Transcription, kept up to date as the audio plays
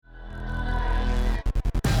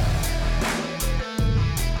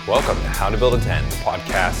Welcome to How to Build a 10, the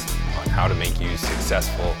podcast on how to make you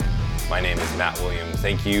successful. My name is Matt Williams.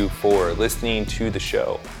 Thank you for listening to the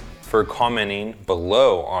show, for commenting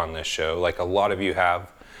below on this show, like a lot of you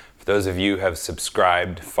have. For those of you who have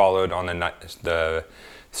subscribed, followed on the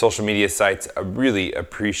social media sites, I really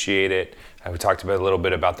appreciate it. We talked about a little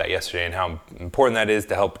bit about that yesterday and how important that is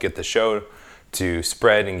to help get the show to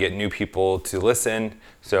spread and get new people to listen.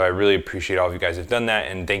 So I really appreciate all of you guys who've done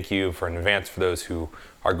that, and thank you in advance for those who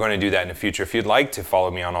are going to do that in the future. If you'd like to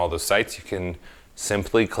follow me on all those sites, you can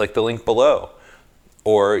simply click the link below,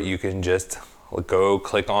 or you can just go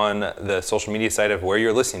click on the social media site of where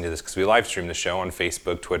you're listening to this, because we live stream the show on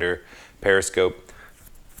Facebook, Twitter, Periscope,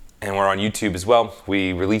 and we're on YouTube as well.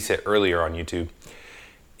 We release it earlier on YouTube.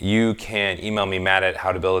 You can email me,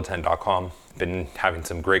 matt@howtobuilda10.com. Been having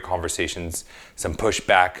some great conversations, some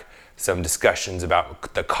pushback, some discussions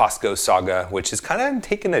about the Costco saga, which has kind of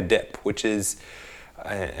taken a dip, which is,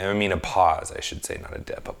 a pause, I should say, not a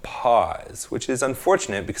dip, a pause, which is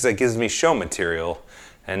unfortunate because it gives me show material,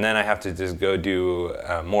 and then I have to just go do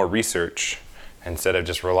more research instead of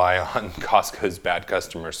just rely on Costco's bad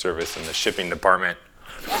customer service in the shipping department.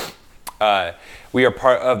 We are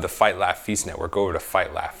part of the Fight Laugh Feast network. Go over to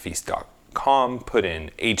fightlaughfeast.com, put in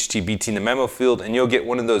HTBT in the memo field, and you'll get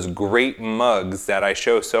one of those great mugs that I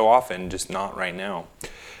show so often, just not right now.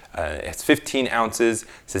 It's 15 ounces, it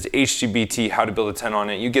says HTBT, How to Build a 10 on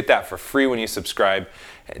it. You get that for free when you subscribe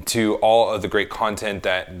to all of the great content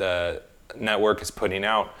that the network is putting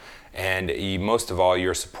out. And most of all,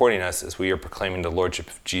 you're supporting us as we are proclaiming the Lordship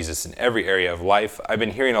of Jesus in every area of life. I've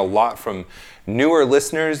been hearing a lot from newer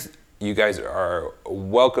listeners. You guys are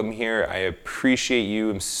welcome here. I appreciate you.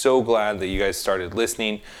 I'm so glad that you guys started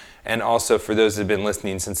listening. And also for those that have been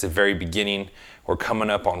listening since the very beginning, we're coming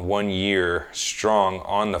up on 1 year strong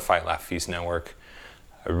on the Fight Laugh Feast network.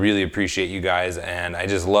 I really appreciate you guys, and I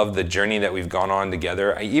just love the journey that we've gone on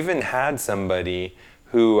together. I even had somebody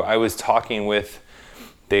who I was talking with.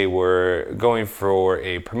 They were going for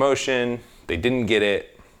a promotion, they didn't get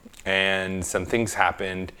it, and some things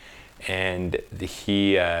happened, and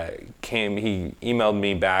he emailed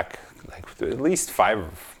me back like at least 5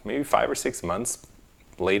 or 6 months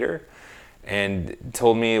later, and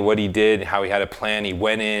told me what he did, how he had a plan. He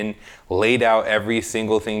went in, laid out every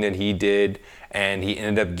single thing that he did, and he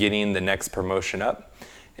ended up getting the next promotion up.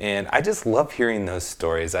 And I just love hearing those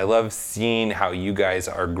stories. I love seeing how you guys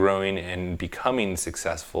are growing and becoming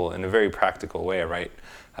successful in a very practical way, right?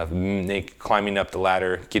 Of climbing up the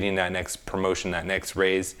ladder, getting that next promotion, that next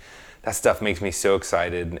raise. That stuff makes me so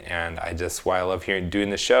excited, and why I love doing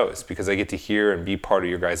the show is because I get to hear and be part of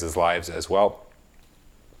your guys' lives as well.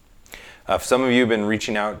 Some of you have been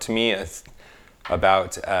reaching out to me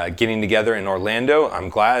about getting together in Orlando. I'm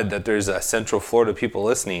glad that there's Central Florida people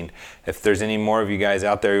listening. If there's any more of you guys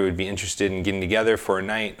out there who would be interested in getting together for a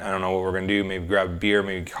night, I don't know what we're going to do. Maybe grab a beer,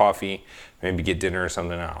 maybe coffee, maybe get dinner or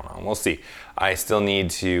something. I don't know. We'll see. I still need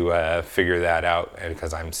to figure that out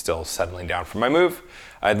because I'm still settling down for my move.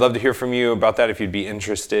 I'd love to hear from you about that if you'd be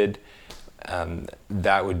interested.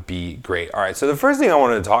 That would be great. All right, so the first thing I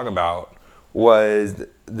wanted to talk about was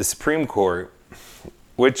the Supreme Court,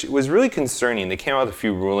 which was really concerning. They came out with a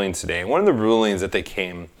few rulings today. And one of the rulings that they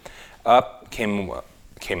came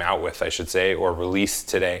out with, I should say, or released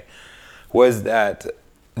today, was that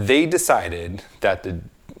they decided that the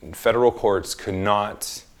federal courts could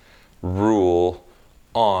not rule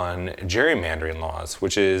on gerrymandering laws,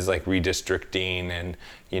 which is like redistricting, and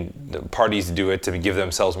the parties do it to give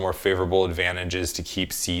themselves more favorable advantages to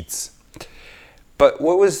keep seats. But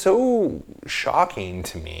what was so shocking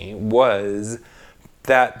to me was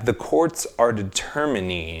that the courts are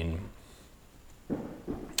determining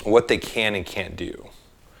what they can and can't do,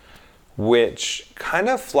 which kind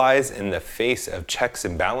of flies in the face of checks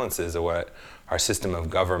and balances of what our system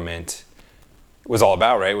of government was all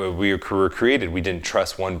about, right? When we were created, we didn't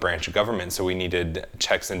trust one branch of government, so we needed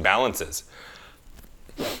checks and balances.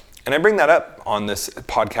 And I bring that up on this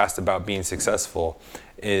podcast about being successful,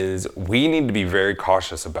 is we need to be very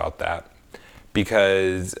cautious about that,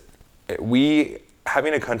 because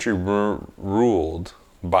having a country ruled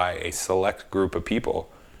by a select group of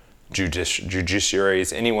people,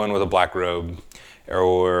 judiciaries, anyone with a black robe,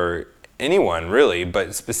 or anyone really,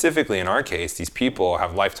 but specifically in our case, these people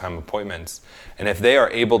have lifetime appointments. And if they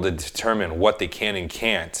are able to determine what they can and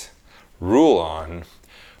can't rule on,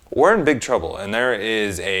 we're in big trouble. And there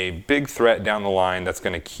is a big threat down the line that's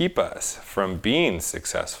going to keep us from being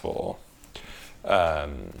successful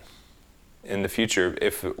in the future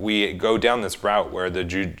if we go down this route where the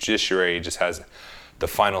judiciary just has the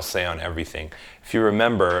final say on everything. If you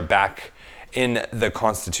remember back in the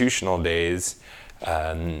constitutional days,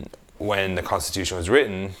 when the Constitution was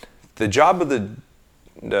written, the job of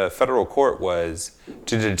the federal court was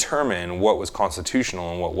to determine what was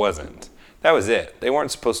constitutional and what wasn't. That was it. They weren't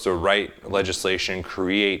supposed to write legislation,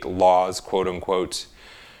 create laws, quote unquote,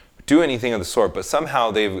 do anything of the sort, but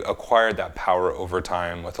somehow they've acquired that power over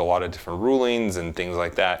time with a lot of different rulings and things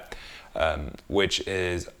like that, which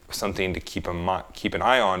is something to keep an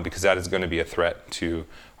eye on, because that is going to be a threat to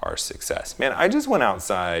our success. Man, I just went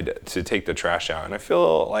outside to take the trash out, and I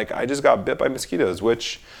feel like I just got bit by mosquitoes,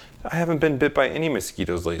 which I haven't been bit by any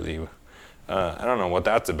mosquitoes lately. I don't know what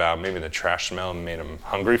that's about. Maybe the trash smell made them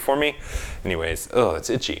hungry for me. Anyways, it's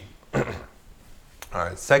itchy. All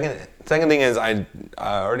right, second thing is I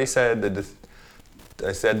already said that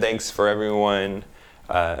I said thanks for everyone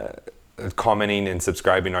commenting and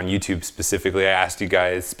subscribing on YouTube specifically. I asked you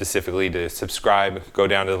guys specifically to subscribe, go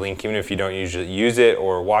down to the link, even if you don't usually use it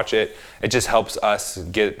or watch it. It just helps us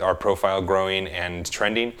get our profile growing and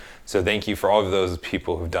trending. So thank you for all of those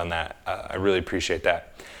people who've done that. I really appreciate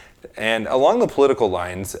that. And along the political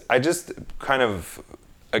lines, I just kind of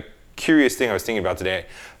a curious thing I was thinking about today.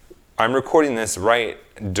 I'm recording this right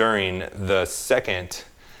during the second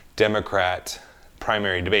Democrat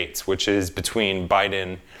primary debates, which is between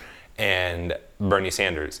Biden and Bernie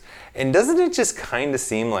Sanders. And doesn't it just kind of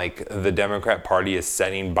seem like the Democrat Party is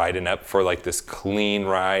setting Biden up for like this clean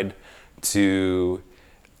ride to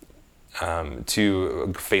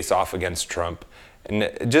face off against Trump?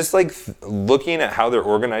 And just like looking at how they're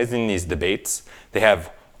organizing these debates, they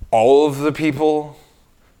have all of the people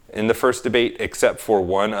in the first debate except for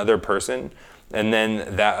one other person, and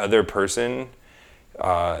then that other person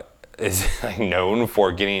is like known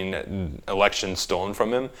for getting elections stolen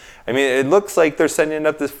from him. I mean, it looks like they're setting it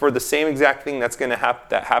up for the same exact thing that's going to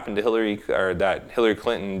that happened to that Hillary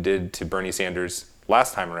Clinton did to Bernie Sanders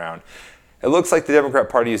last time around. It looks like the Democrat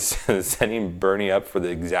Party is setting Bernie up for the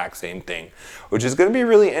exact same thing, which is going to be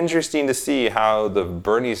really interesting to see how the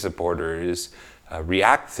Bernie supporters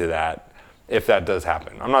react to that, if that does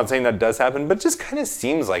happen. I'm not saying that does happen, but it just kind of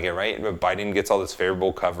seems like it, right? But Biden gets all this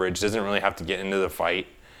favorable coverage, doesn't really have to get into the fight.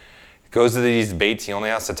 Goes to these debates, he only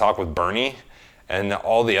has to talk with Bernie, and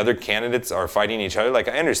all the other candidates are fighting each other. Like,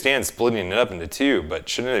 I understand splitting it up into two, but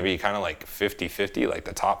shouldn't it be kind of like 50-50, like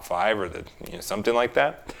the top five or something like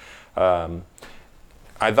that?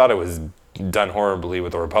 I thought it was done horribly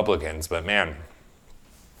with the Republicans, but man,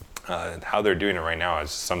 how they're doing it right now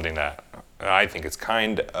is something that I think is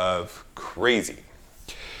kind of crazy.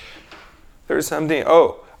 There's something,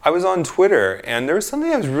 I was on Twitter, and there was something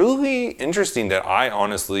that was really interesting that I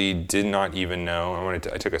honestly did not even know. I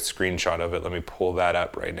took a screenshot of it. Let me pull that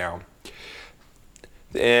up right now.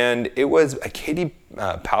 And it was Katie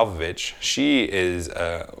Pavlovich. She is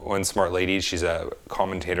one smart lady. She's a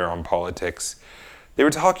commentator on politics. They were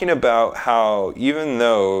talking about how even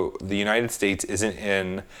though the United States isn't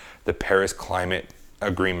in the Paris Climate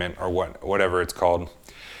Agreement or whatever it's called,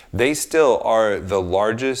 they still are the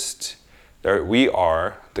largest. We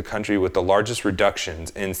are the country with the largest reductions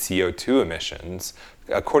in CO2 emissions,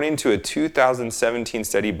 according to a 2017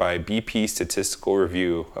 study by BP Statistical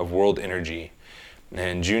Review of World Energy.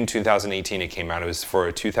 In June 2018, it came out. It was for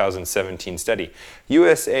a 2017 study.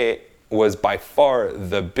 USA was by far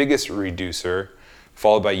the biggest reducer,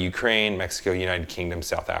 followed by Ukraine, Mexico, United Kingdom,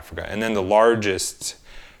 South Africa. And then the largest,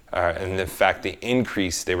 and in fact, they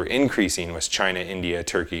were increasing was China, India,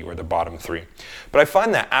 Turkey were the bottom three. But I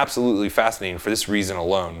find that absolutely fascinating for this reason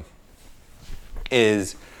alone,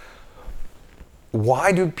 is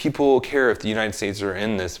why do people care if the United States are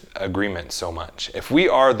in this agreement so much? If we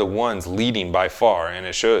are the ones leading by far, and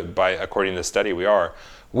it should, according to the study, we are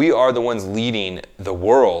the ones leading the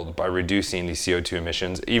world by reducing the CO2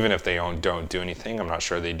 emissions, even if they don't do anything. I'm not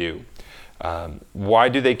sure they do. Why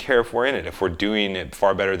do they care if we're in it, if we're doing it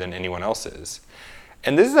far better than anyone else is?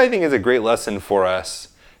 And this, I think, is a great lesson for us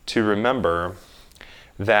to remember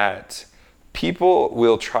that people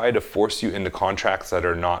will try to force you into contracts that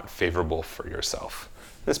are not favorable for yourself.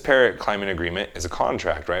 This Paris Climate Agreement is a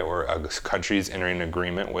contract, right, where a country is entering an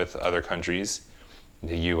agreement with other countries,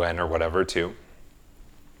 the UN or whatever, too.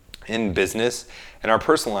 In business and our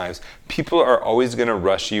personal lives, people are always going to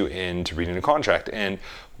rush you into reading a contract. And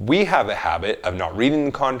we have a habit of not reading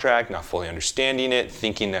the contract, not fully understanding it,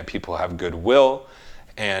 thinking that people have goodwill.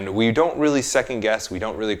 And we don't really second guess, we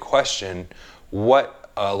don't really question what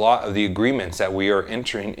a lot of the agreements that we are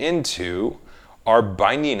entering into are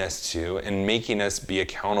binding us to and making us be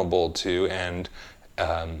accountable to, and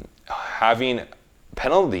having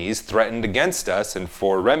penalties threatened against us and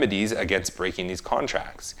for remedies against breaking these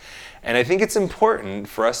contracts. And I think it's important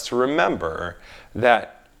for us to remember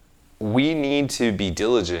that we need to be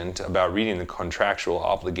diligent about reading the contractual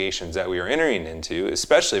obligations that we are entering into,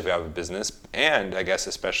 especially if we have a business, and I guess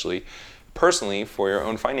especially personally for your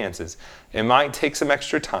own finances. It might take some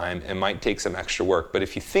extra time, it might take some extra work, but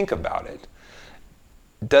if you think about it,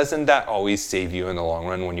 doesn't that always save you in the long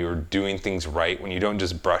run when you're doing things right, when you don't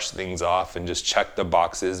just brush things off and just check the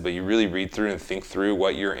boxes, but you really read through and think through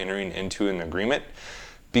what you're entering into an agreement?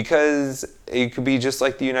 Because it could be just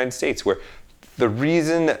like the United States, where the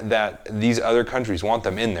reason that these other countries want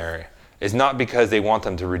them in there is not because they want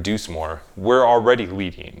them to reduce more. We're already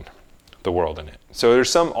leading the world in it. So there's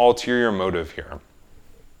some ulterior motive here.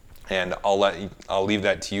 And I'll leave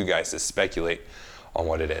that to you guys to speculate on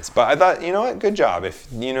what it is. But I thought, you know what, good job.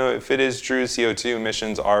 If it is true CO2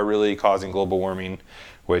 emissions are really causing global warming,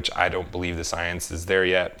 which I don't believe the science is there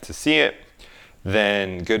yet to see it,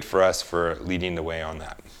 then good for us for leading the way on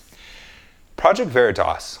that. Project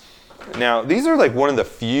Veritas. Now, these are like one of the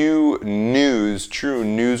few true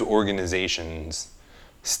news organizations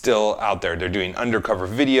still out there. They're doing undercover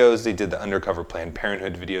videos. They did the undercover Planned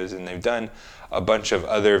Parenthood videos, and they've done a bunch of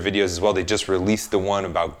other videos as well. They just released the one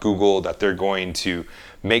about Google, that they're going to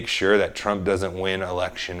make sure that Trump doesn't win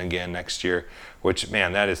election again next year, which,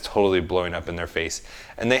 man, that is totally blowing up in their face.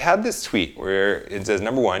 And they had this tweet where it says,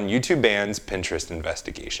 number 1, YouTube bans Pinterest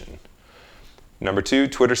investigation. Number 2,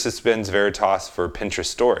 Twitter suspends Veritas for Pinterest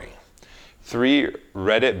story. 3,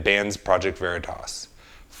 Reddit bans Project Veritas.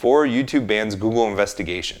 4, YouTube bans Google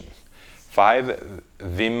investigation. 5,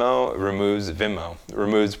 Vimeo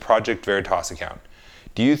removes Project Veritas account.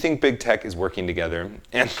 Do you think big tech is working together?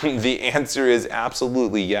 And the answer is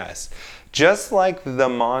absolutely yes. Just like the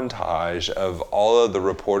montage of all of the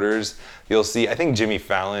reporters, you'll see, I think Jimmy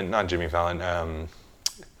Kimmel.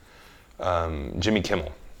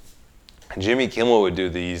 Jimmy Kimmel would do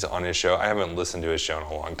these on his show. I haven't listened to his show in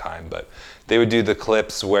a long time, but they would do the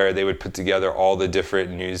clips where they would put together all the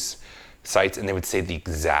different news sites, and they would say the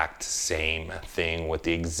exact same thing with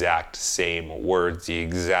the exact same words, the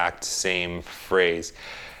exact same phrase.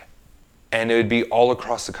 And it would be all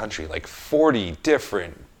across the country, like 40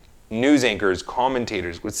 different news anchors,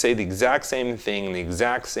 commentators would say the exact same thing in the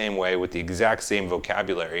exact same way with the exact same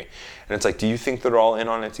vocabulary. And it's like, do you think they're all in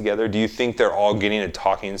on it together? Do you think they're all getting a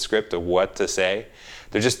talking script of what to say?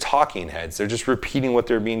 They're just talking heads. They're just repeating what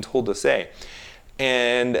they're being told to say.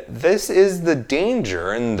 And this is the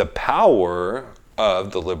danger and the power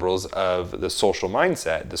of the liberals, of the social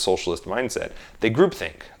mindset, the socialist mindset. They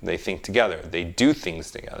groupthink. They think together. They do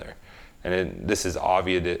things together. And this is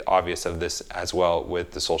obvious of this as well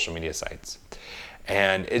with the social media sites.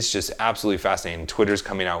 And it's just absolutely fascinating. Twitter's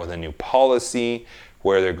coming out with a new policy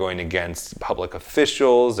where they're going against public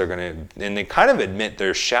officials. And they kind of admit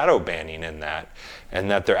they're shadow banning in that,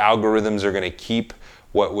 and that their algorithms are going to keep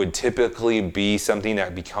what would typically be something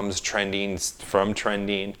that becomes trending from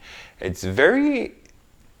trending. It's very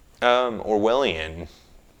Orwellian,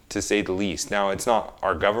 to say the least. Now, it's not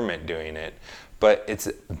our government doing it, but it's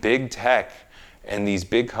big tech and these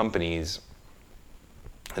big companies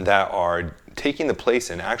that are taking the place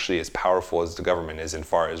and actually as powerful as the government is in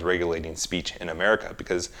far as regulating speech in America,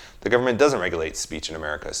 because the government doesn't regulate speech in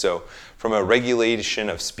America. So from a regulation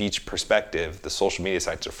of speech perspective, the social media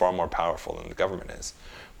sites are far more powerful than the government is,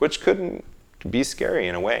 which could be scary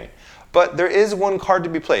in a way. But there is one card to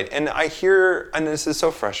be played. And I hear, and this is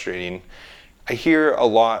so frustrating, I hear a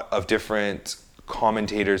lot of different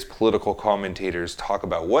commentators, political commentators, talk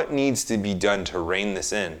about what needs to be done to rein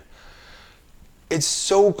this in. It's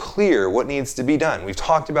so clear what needs to be done. We've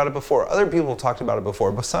talked about it before. Other people have talked about it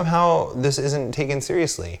before, but somehow this isn't taken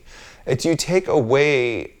seriously. It's you take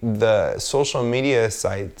away the social media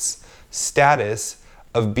sites' status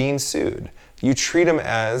of being sued. You treat them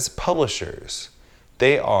as publishers.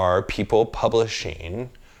 They are people publishing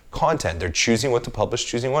content. They're choosing what to publish,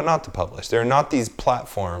 choosing what not to publish. They're not these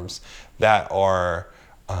platforms that are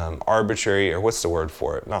arbitrary, or what's the word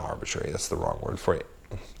for it? Not arbitrary, that's the wrong word for it.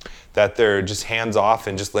 That they're just hands off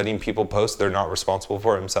and just letting people post. They're not responsible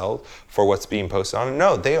for themselves, for what's being posted on.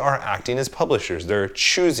 No, they are acting as publishers. They're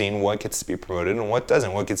choosing what gets to be promoted and what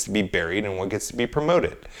doesn't, what gets to be buried and what gets to be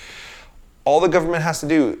promoted. All the government has to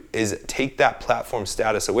do is take that platform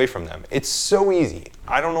status away from them. It's so easy.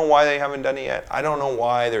 I don't know why they haven't done it yet. I don't know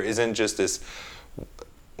why there isn't just this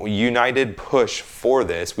united push for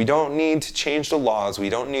this. We don't need to change the laws. We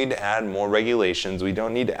don't need to add more regulations. We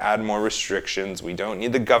don't need to add more restrictions. We don't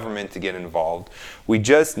need the government to get involved. We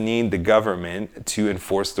just need the government to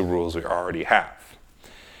enforce the rules we already have.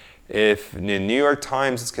 If the New York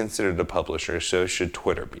Times is considered a publisher, so should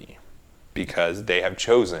Twitter be, because they have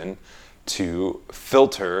chosen to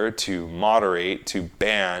filter, to moderate, to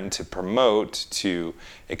ban, to promote, to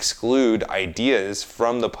exclude ideas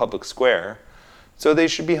from the public square. So they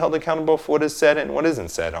should be held accountable for what is said and what isn't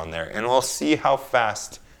said on there. And we'll see how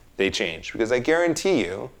fast they change. Because I guarantee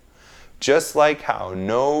you, just like how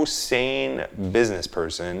no sane business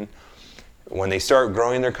person, when they start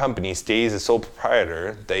growing their company, stays a sole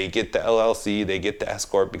proprietor, they get the LLC, they get the S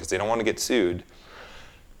Corp because they don't want to get sued.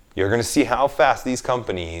 You're going to see how fast these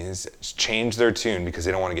companies change their tune because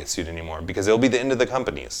they don't want to get sued anymore, because it'll be the end of the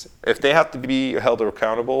companies. If they have to be held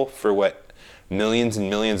accountable for what millions and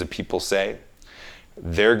millions of people say,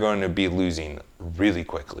 they're going to be losing really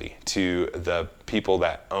quickly to the people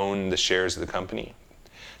that own the shares of the company,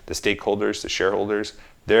 the stakeholders, the shareholders.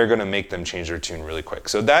 They're going to make them change their tune really quick.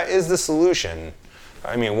 So that is the solution.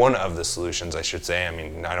 I mean, one of the solutions, I should say. I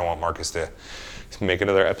mean, I don't want Marcus to make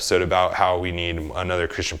another episode about how we need another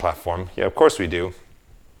Christian platform. Yeah, of course we do.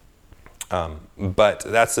 But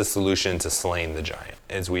that's the solution to slaying the giant,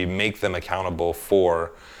 is we make them accountable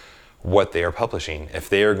for what they are publishing. If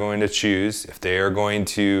they are going to choose, if they are going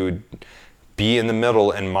to be in the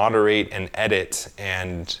middle and moderate and edit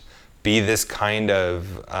and be this kind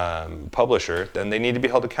of publisher, then they need to be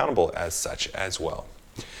held accountable as such as well.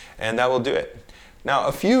 And that will do it. Now,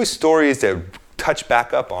 a few stories that touch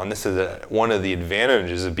back up on this is one of the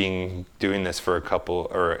advantages of doing this for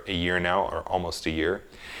a year now, or almost a year,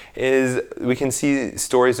 is we can see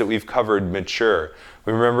stories that we've covered mature.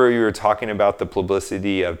 Remember, you were talking about the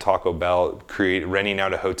publicity of Taco Bell renting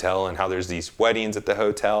out a hotel and how there's these weddings at the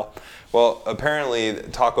hotel. Well, apparently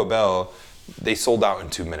Taco Bell, they sold out in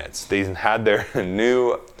 2 minutes. They had their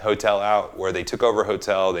new hotel out where they took over a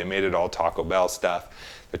hotel, they made it all Taco Bell stuff.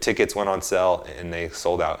 The tickets went on sale and they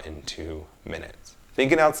sold out in 2 minutes.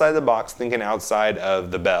 Thinking outside the box, thinking outside of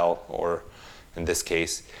the bell, or in this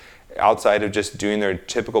case, outside of just doing their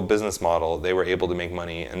typical business model, they were able to make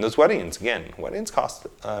money. And those weddings cost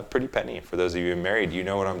a pretty penny. For those of you who are married, you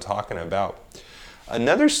know what I'm talking about.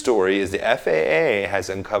 Another story is the FAA has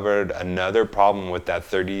uncovered another problem with that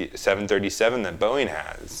 737 that Boeing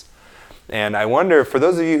has. And I wonder, for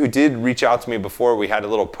those of you who did reach out to me before, we had a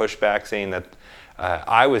little pushback saying that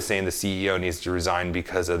I was saying the CEO needs to resign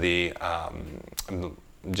because of the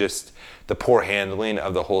just the poor handling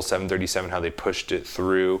of the whole 737, how they pushed it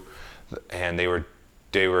through, and they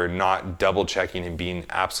were not double checking and being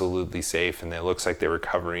absolutely safe, and it looks like they were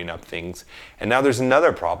covering up things. And now there's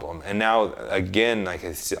another problem. And now again, like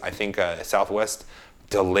I think Southwest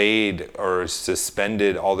delayed or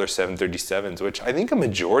suspended all their 737s, which I think a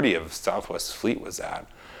majority of Southwest's fleet was at.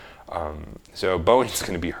 So Boeing's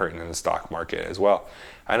going to be hurting in the stock market as well.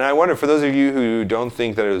 And I wonder, for those of you who don't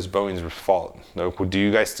think that it was Boeing's fault, do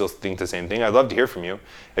you guys still think the same thing? I'd love to hear from you.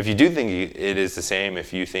 If you do think it is the same,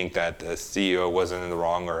 if you think that the CEO wasn't in the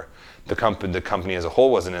wrong, or the company as a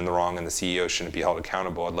whole wasn't in the wrong and the CEO shouldn't be held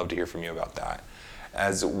accountable, I'd love to hear from you about that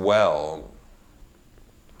as well.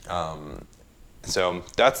 So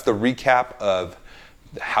that's the recap of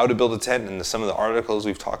how to build a tent and some of the articles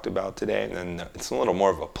we've talked about today. And it's a little more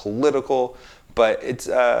of a political, but it's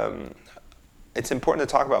important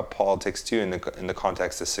to talk about politics too in the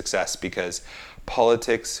context of success, because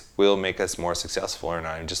politics will make us more successful or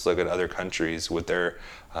not. And just look at other countries with their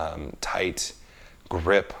tight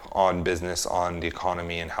grip on business, on the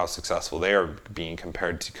economy, and how successful they are being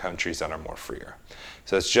compared to countries that are more freer.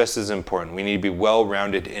 So it's just as important. We need to be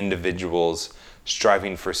well-rounded individuals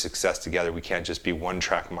striving for success together. We can't just be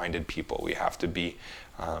one-track-minded people. We have to be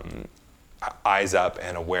eyes up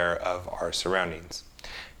and aware of our surroundings.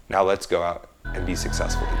 Now let's go out and be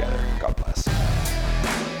successful together. God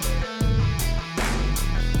bless.